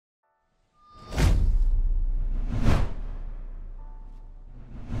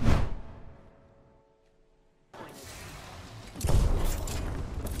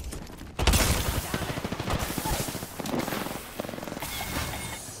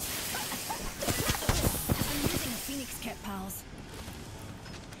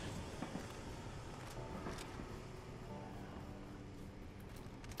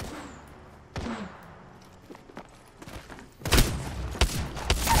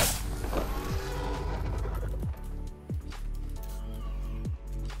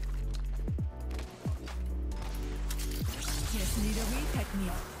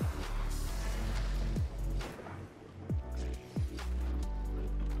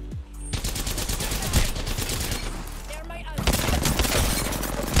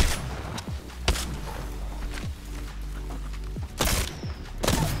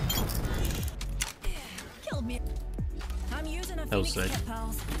sick.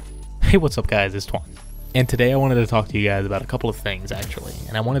 Hey, what's up guys, it's Twan. And today I wanted to talk to you guys about a couple of things actually,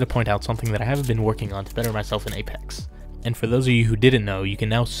 and I wanted to point out something that I haven't been working on to better myself in Apex. And for those of you who didn't know, you can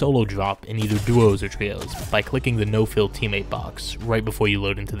now solo drop in either duos or trios by clicking the no-fill teammate box right before you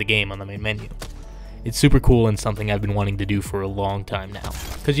load into the game on the main menu. It's super cool and something I've been wanting to do for a long time now.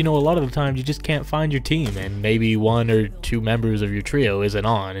 Because you know, a lot of the times you just can't find your team and maybe one or two members of your trio isn't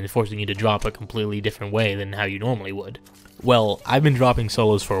on and forcing you to drop a completely different way than how you normally would. Well, I've been dropping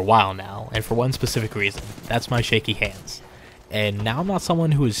solos for a while now, and for one specific reason, that's my shaky hands. And now I'm not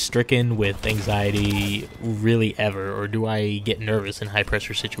someone who is stricken with anxiety really ever, or do I get nervous in high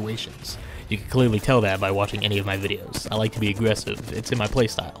pressure situations. You can clearly tell that by watching any of my videos. I like to be aggressive, it's in my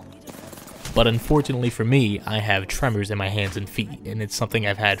playstyle. But unfortunately for me, I have tremors in my hands and feet, and it's something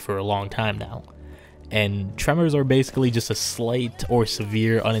I've had for a long time now. And tremors are basically just a slight or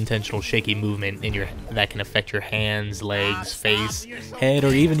severe unintentional shaky movement in that can affect your hands, legs, face, head,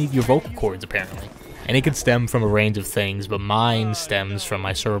 or even your vocal cords apparently. And it can stem from a range of things, but mine stems from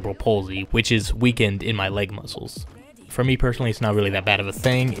my cerebral palsy, which is weakened in my leg muscles. For me personally, it's not really that bad of a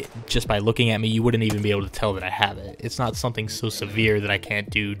thing. Just by looking at me, you wouldn't even be able to tell that I have it. It's not something so severe that I can't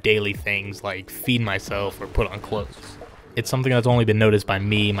do daily things like feed myself or put on clothes. It's something that's only been noticed by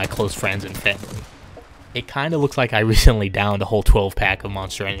me, my close friends, and family. It kinda looks like I recently downed a whole 12-pack of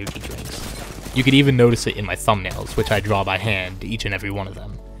Monster Energy drinks. You could even notice it in my thumbnails, which I draw by hand, each and every one of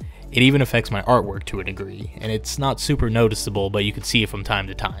them. It even affects my artwork to a degree, and it's not super noticeable, but you can see it from time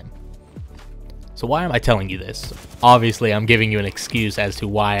to time. So why am I telling you this? Obviously, I'm giving you an excuse as to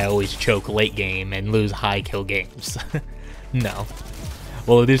why I always choke late game and lose high kill games. No.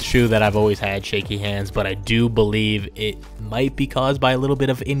 Well, it is true that I've always had shaky hands, but I do believe it might be caused by a little bit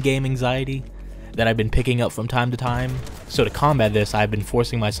of in-game anxiety that I've been picking up from time to time. So to combat this, I've been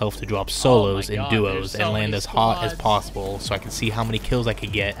forcing myself to drop solos and duos and land as hot as possible so I can see how many kills I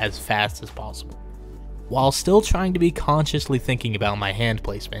could get as fast as possible, while still trying to be consciously thinking about my hand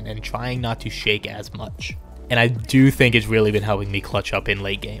placement and trying not to shake as much. And I do think it's really been helping me clutch up in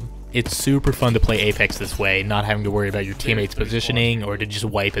late game. It's super fun to play Apex this way, not having to worry about your teammates' positioning or to just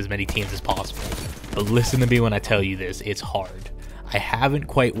wipe as many teams as possible. But listen to me when I tell you this, it's hard. I haven't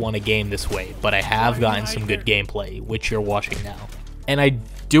quite won a game this way, but I have gotten some good gameplay, which you're watching now. And I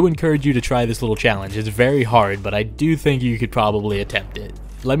do encourage you to try this little challenge. It's very hard, but I do think you could probably attempt it.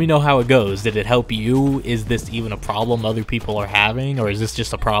 Let me know how it goes. Did it help you? Is this even a problem other people are having? Or is this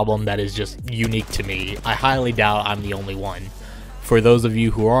just a problem that is just unique to me? I highly doubt I'm the only one. For those of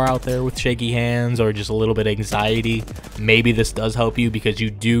you who are out there with shaky hands or just a little bit of anxiety, maybe this does help you because you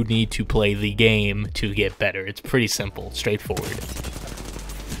do need to play the game to get better. It's pretty simple, straightforward.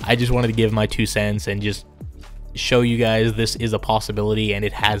 I just wanted to give my 2 cents and just show you guys this is a possibility and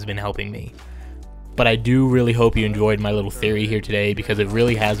it has been helping me. But I do really hope you enjoyed my little theory here today because it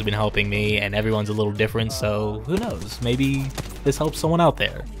really has been helping me and everyone's a little different, so who knows, maybe this helps someone out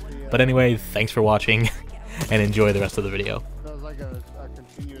there. But anyway, thanks for watching and enjoy the rest of the video. That was like a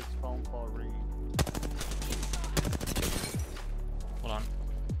continuous phone call ring. Hold on.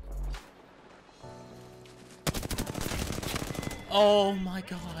 Oh my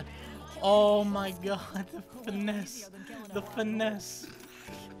god. Oh my god, the finesse. The finesse.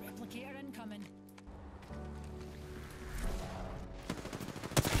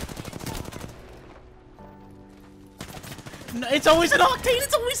 No, it's always an octane!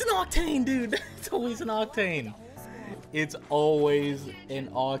 It's always an octane, dude! It's always an octane! It's always an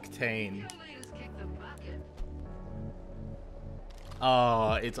octane.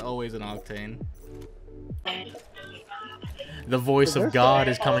 Oh, it's always an octane. The voice of God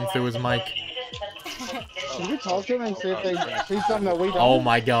is coming through his mic. Should we talk to them and see if they see something that we don't? Oh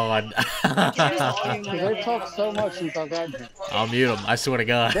my god. They've talked so much since I've gotten here. I'll mute them, I swear to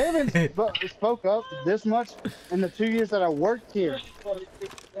God. They haven't spoke up this much in the 2 years that I worked here.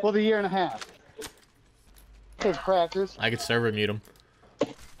 Well, the year and a half. His practice. I could server mute them.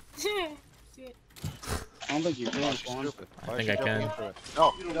 I don't think you can, Quan. I think I can.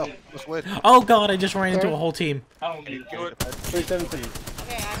 No, let's wait. Oh god, I just ran into a whole team. 317.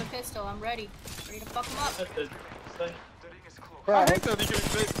 Okay, I have a pistol. I'm ready. Ready to fuck them up. I hate that they get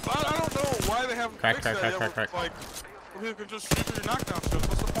fixed. I don't know why they haven't fixed that yet. Crack. Like, you can just shoot your knockdown shots.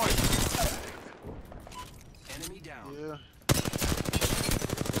 What's the point? Enemy down. Yeah.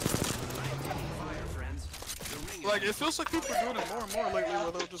 Like, it feels like people are doing it more and more lately,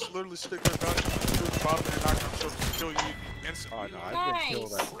 where they'll just literally stick their gun to the bottom of their knockdown shots and kill you instantly. Oh no, I've been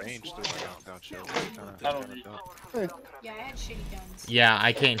killed at range doing my knockdown show. Yeah, I had shitty guns. Yeah,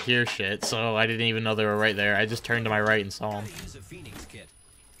 I can't hear shit, so I didn't even know they were right there. I just turned to my right and saw them.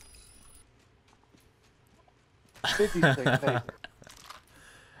 56, hey.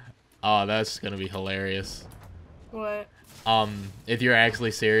 Oh, that's gonna be hilarious. What? If you're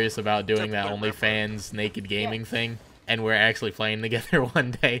actually serious about doing that OnlyFans naked gaming thing, and we're actually playing together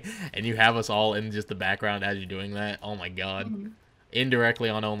one day, and you have us all in just the background as you're doing that, oh my god. Mm-hmm. Indirectly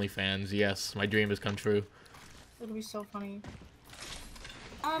on OnlyFans, yes, my dream has come true. It'll be so funny.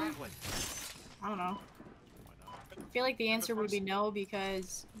 I don't know. I feel like the answer would be no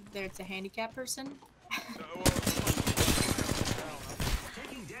because it's a handicapped person.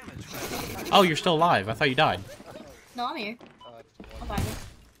 Oh, you're still alive. I thought you died. No, I'm here. I'll find it.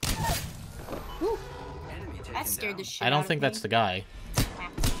 Woo. That scared the shit I don't out think of that's me. the guy.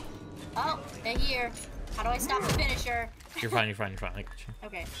 Oh, they're here. How do I stop the finisher? You're fine, you're fine, you're fine. I got you.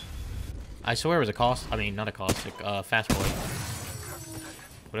 Okay. I swear it was a cost. I mean, not a caustic. Fast boy.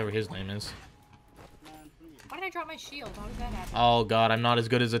 Whatever his name is. Why did I drop my shield? How did that happen? Oh god, I'm not as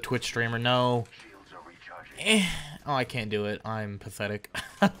good as a Twitch streamer. No. Oh, I can't do it. I'm pathetic.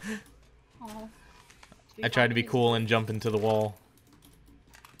 Oh. I tried to be cool and jump into the wall.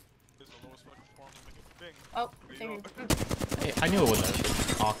 Oh, there you go. Hey, I knew it was a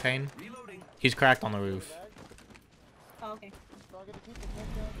Octane. He's cracked on the roof. Oh, okay.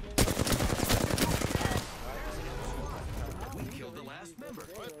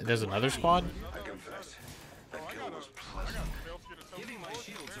 There's another squad?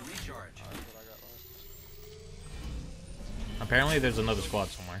 Apparently there's another squad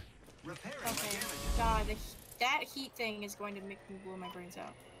somewhere. Okay. God, that heat thing is going to make me blow my brains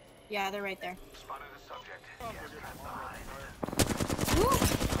out. Yeah, they're right there. Woo!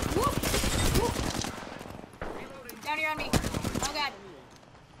 Woo! Woo! Down here on me. Oh god.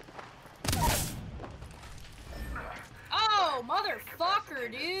 Oh,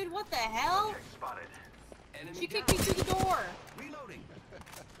 motherfucker, dude. What the hell? She kicked me through the door.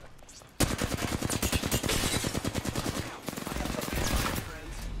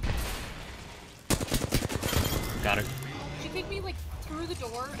 Got her. She kicked me like through the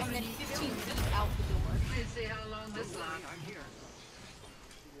door and then 15 feet out the door. Let's see how long this lasts. I'm here.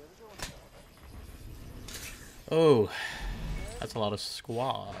 Oh, that's a lot of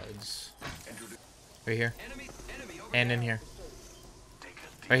squads. Right here. And in here.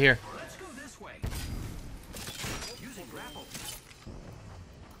 Right here. Let's go this way. Using grapple.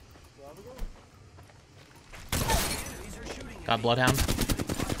 Enemies are shooting. Got Bloodhound.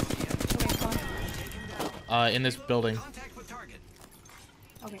 Okay, fine. In this building. Contact with target.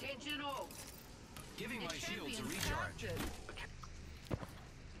 Okay. Attention all. Giving my shields a recharge.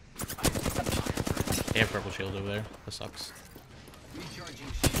 They have purple shields over there. That sucks.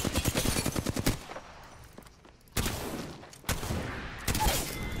 Recharging shield.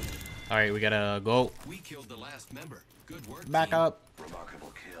 Alright, we gotta go. We killed the last member. Good work. Back team. up.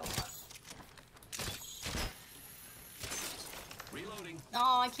 Remarkable kill. Reloading.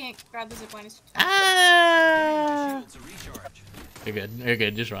 Oh, I can't grab the zipline. It's Ah! Shields a recharge. You're good. You're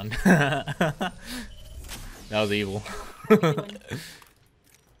good. Just run. That was evil. doing.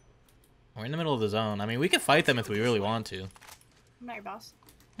 We're in the middle of the zone. I mean, we could fight them if we really want to. I'm not your boss.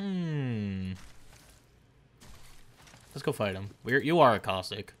 Let's go fight them. You are a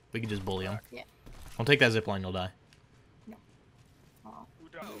caustic. We can just bully them. Yeah. Don't take that zipline, you'll die. Oh.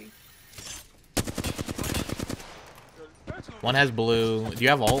 One has blue. Do you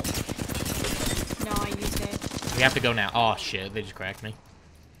have ult? No, I used it. We have to go now. Oh shit, they just cracked me.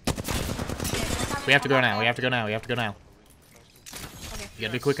 We have to go now. We have to go now. We have to go now. Okay. You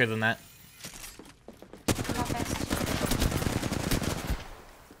gotta be quicker than that. Not fast.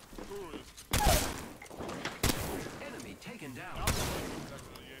 Enemy taken down.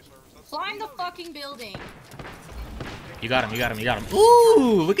 Climb the fucking building. You got him. You got him. You got him.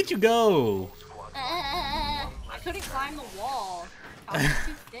 Ooh, look at you go. I couldn't climb the wall. I was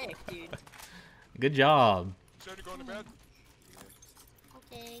too thick, dude. Good job. So you going to bed?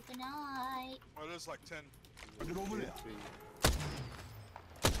 Okay, good night. Oh, it is like 10. The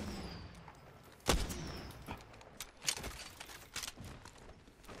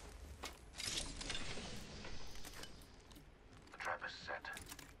trap is set.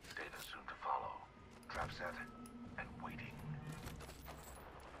 Data soon to follow. Trap set and waiting.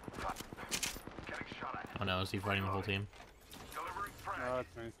 Getting shot at. Oh no, is he fighting the whole team? Delivering frag. No,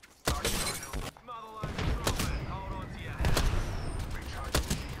 that's me.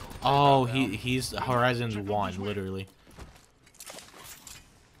 Oh, he's Horizons 1, literally.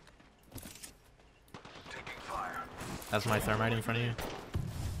 Taking fire. That's my thermite in front of you.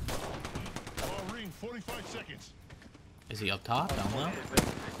 Ring 45 seconds. Is he up top? Down low?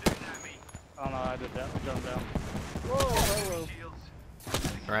 Oh no, I did that. Jump down. Whoa, hello.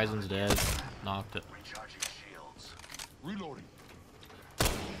 Horizon's dead. Knocked it. Recharging shields. Reloading.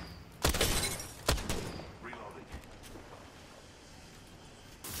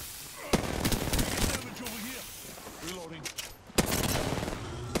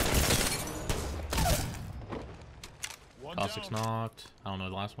 Six knocked. I don't know where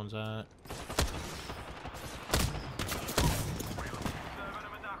the last one's at.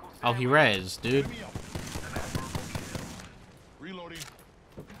 Oh, he res, dude. Reloading.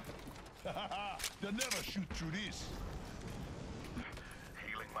 They'll never shoot through this.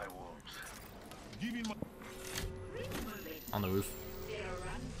 Healing my wounds. Give me my... On the roof.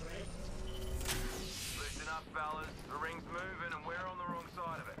 Listen up, fellas. The ring's moving and we're on the wrong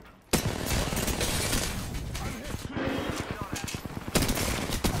side of it.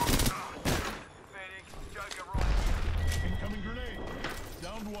 Fading. Joker right. Incoming grenade.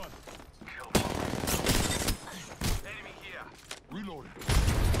 Downed one. Killed one. Enemy here. Reloading.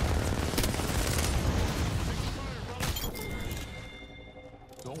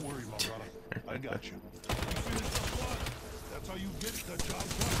 Don't worry, my brother. I got you. You finished the squad. That's how you get the job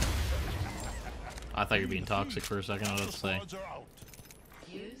done. I thought you were being toxic for a second. I was about to say. Squads are out.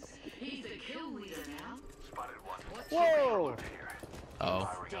 He's the kill leader now. Spotted one. Whoa! Here. Oh.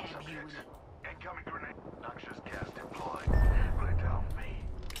 Firing on subject. Incoming grenade. Noxious gas deployed. Right down me.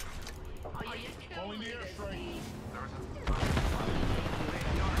 Are you Calling the airstrike. There's a...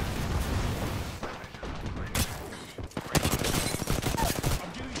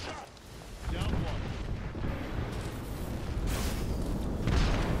 I'm getting shot. Down one.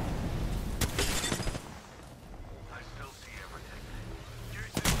 I still see everything.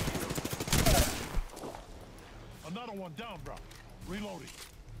 Another one down, bro. Reloading.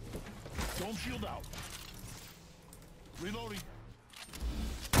 Dome shield out. Reloading.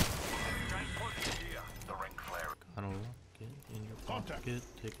 Transporting here. The ring flare. Got a rocket in your Contact. pocket.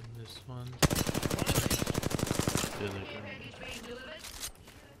 Taking this one. Firing. To the being delivered?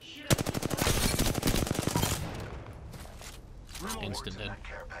 Reloading. instant dead. That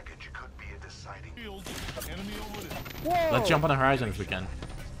care package could be a deciding... Shield. Enemy over there. Whoa! Let's jump on the horizon if we can.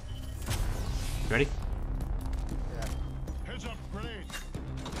 You ready? Heads up, grenade.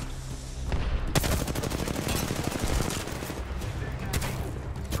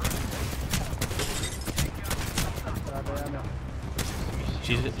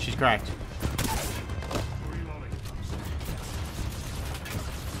 She's cracked. Reloading.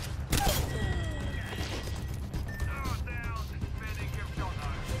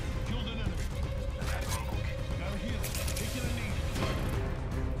 Killed an enemy. Gotta heal. Taking a knee.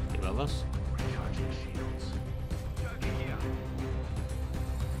 You above us? Recharging shields. Joker here.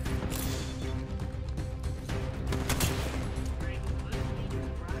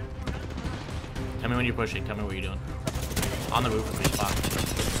 Tell me when you're pushing. Tell me what you're doing. On the roof if we spot.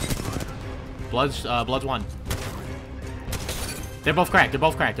 Blood's one. They're both cracked. They're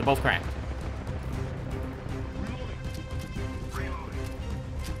both cracked. They're both cracked. Reloading.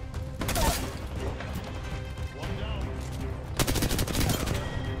 One down.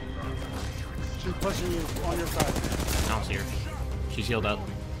 She's pushing you on your side. I don't see her. She's healed up.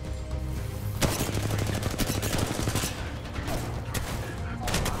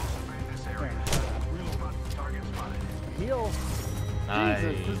 Heal. Nice.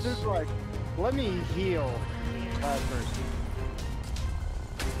 Jesus, this is like, let me heal that person.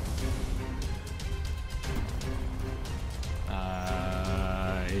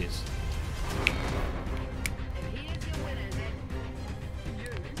 Nice. And here's your winner, then.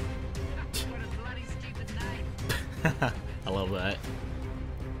 You. What a bloody stupid name. I love that.